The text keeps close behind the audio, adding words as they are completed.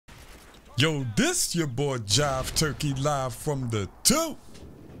Yo, this your boy Jiveturkey live from the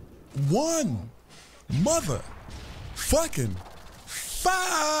 2-1 mother fucking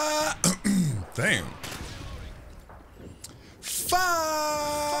 5 damn 5.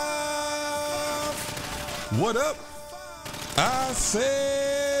 What up? I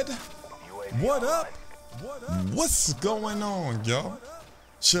said what up? What's going on, y'all?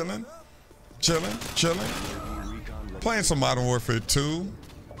 Chilling. Playing some Modern Warfare 2.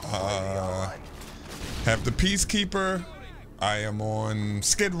 Have the Peacekeeper. I am on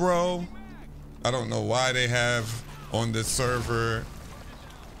Skid Row. I don't know why they have on this server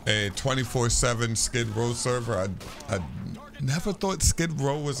a 24/7 Skid Row server. I never thought Skid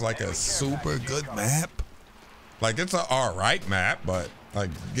Row was like a super good map. Like, it's an alright map, but I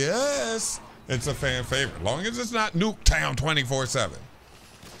guess it's a fan favorite. Long as it's not Nuketown 24/7.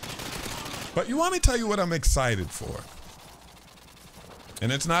 But you want me to tell you what I'm excited for?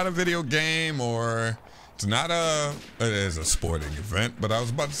 And it's not a video game, or it's not it is a sporting event, but I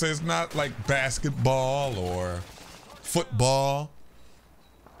was about to say it's not like basketball or football.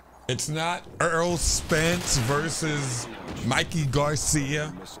 It's not Earl Spence versus Mikey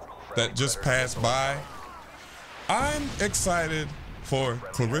Garcia that just passed by. I'm excited for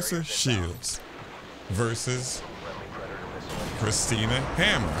Claressa Sheilds versus Christina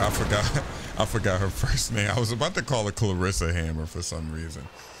Hammer. I forgot her first name. I was about to call her Claressa Hammer for some reason.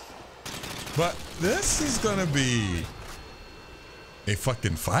 But this is gonna be a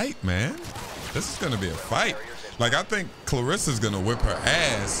fucking fight, man. This is gonna be a fight. Like, I think Claressa's gonna whip her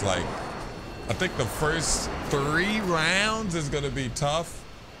ass. Like, I think the first 3 rounds is gonna be tough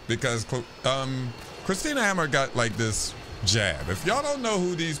because Christina Hammer got like this jab. If y'all don't know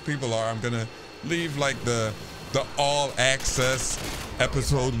who these people are, I'm gonna leave like the all access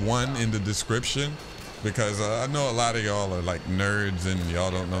episode 1 in the description, because I know a lot of y'all are like nerds and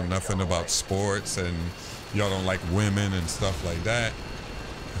y'all don't know nothing about sports and y'all don't like women and stuff like that.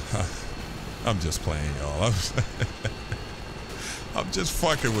 I'm just playing, y'all. I'm just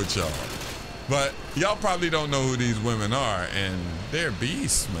fucking with y'all. But y'all probably don't know who these women are, and they're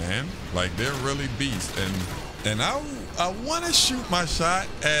beasts, man. Like, they're really beasts. And I want to shoot my shot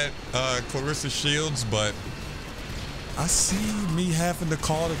at Claressa Sheilds, but I see me having to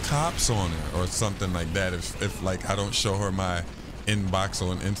call the cops on her or something like that if like I don't show her my inbox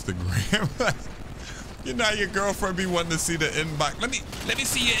on Instagram. You know, your girlfriend be wanting to see the inbox. Let me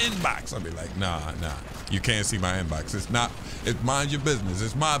see your inbox. I'll be like, nah, you can't see my inbox. It's mind your business.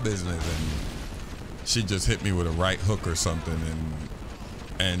 It's my business. And she just hit me with a right hook or something,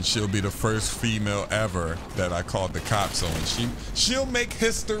 and she'll be the first female ever that I called the cops on. She'll make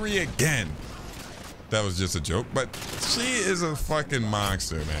history again. That was just a joke, but she is a fucking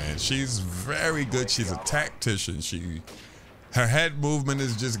monster, man. She's very good. She's a tactician. Her head movement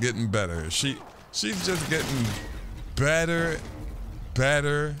is just getting better. She's just getting better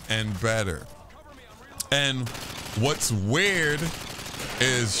and better. And what's weird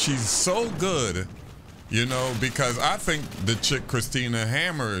is she's so good, you know, because I think the chick Christina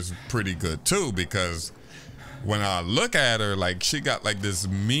Hammer is pretty good too, because when I look at her, like, she got like this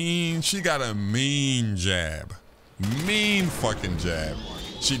she got a mean jab. Mean fucking jab.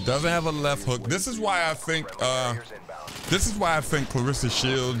 She doesn't have a left hook. This is why I think Claressa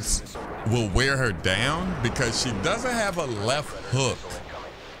Sheilds will wear her down, because she doesn't have a left hook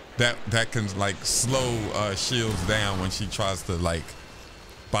that can like slow Sheilds down when she tries to like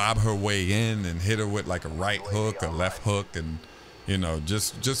bob her way in and hit her with like a right hook, a left hook, and, you know,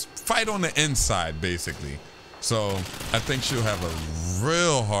 just fight on the inside basically. So I think she'll have a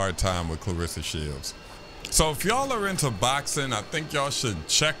real hard time with Claressa Sheilds. So if y'all are into boxing, I think y'all should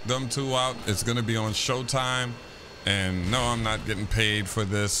check them 2 out. It's gonna be on Showtime. And no, I'm not getting paid for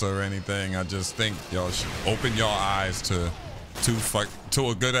this or anything. I just think y'all should open your eyes to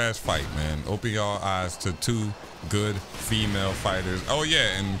a good ass fight, man. Open your eyes to 2 good female fighters. Oh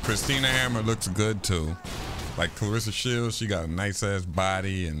yeah, and Christina Hammer looks good too. Like Claressa Sheilds, she got a nice ass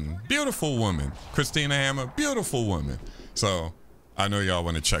body and beautiful woman. Christina Hammer, beautiful woman. So I know y'all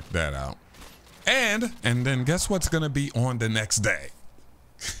want to check that out. And then guess what's gonna be on the next day?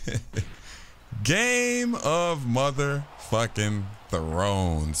 Game of motherfucking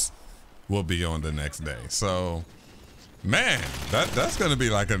Thrones will be on the next day. So, man, that's gonna be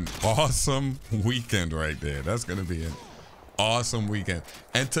like an awesome weekend right there. That's gonna be an awesome weekend.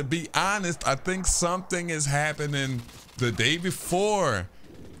 And to be honest, I think something is happening the day before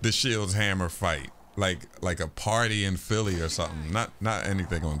the Sheilds Hammer fight, like a party in Philly or something. Not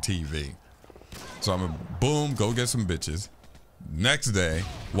anything on TV. So I'm gonna boom, go get some bitches. Next day,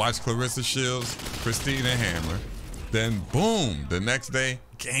 watch Claressa Sheilds, Christina Hammer. Then boom, the next day,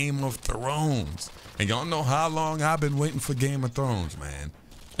 Game of Thrones. And y'all know how long I've been waiting for Game of Thrones, man.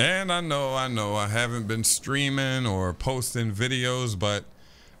 And I know I haven't been streaming or posting videos, but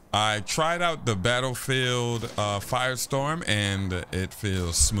I tried out the Battlefield Firestorm, and it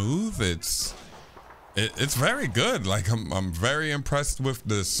feels smooth. It's very good. Like I'm very impressed with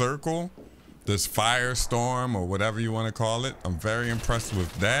the circle, this Firestorm or whatever you want to call it. I'm very impressed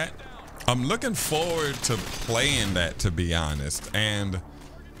with that. I'm looking forward to playing that, to be honest. And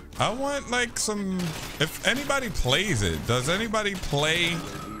I want like some, if anybody plays it, does anybody play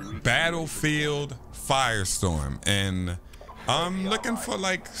Battlefield Firestorm? And I'm looking for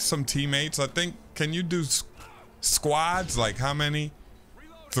like some teammates. I think, can you do squads? Like how many?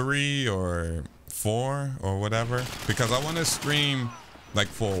 3 or 4 or whatever? Because I want to stream like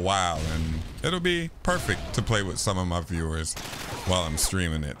for a while, and it'll be perfect to play with some of my viewers while I'm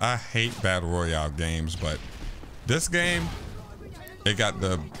streaming it. I hate battle royale games, but this game, it got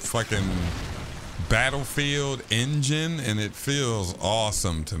the fucking Battlefield engine, and it feels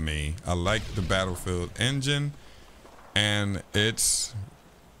awesome to me. I like the Battlefield engine, and it's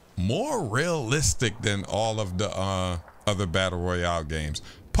more realistic than all of the other battle royale games.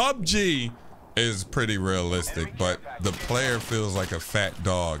 PUBG is pretty realistic, but the player feels like a fat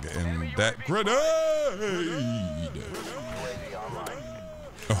dog, and that grenade.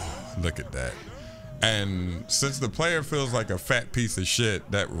 Oh, look at that. And since the player feels like a fat piece of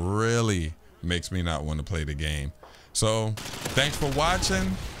shit, that really makes me not want to play the game. So thanks for watching.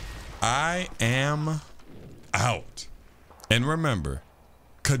 I am out. And remember,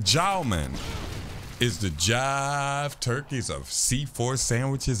 Kajauman is the jive turkeys of C4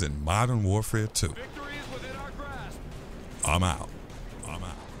 sandwiches in Modern Warfare 2. I'm out.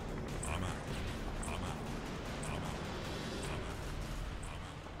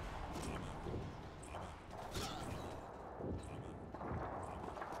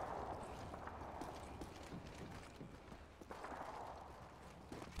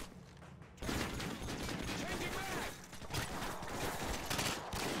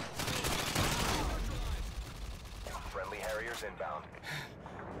 Inbound.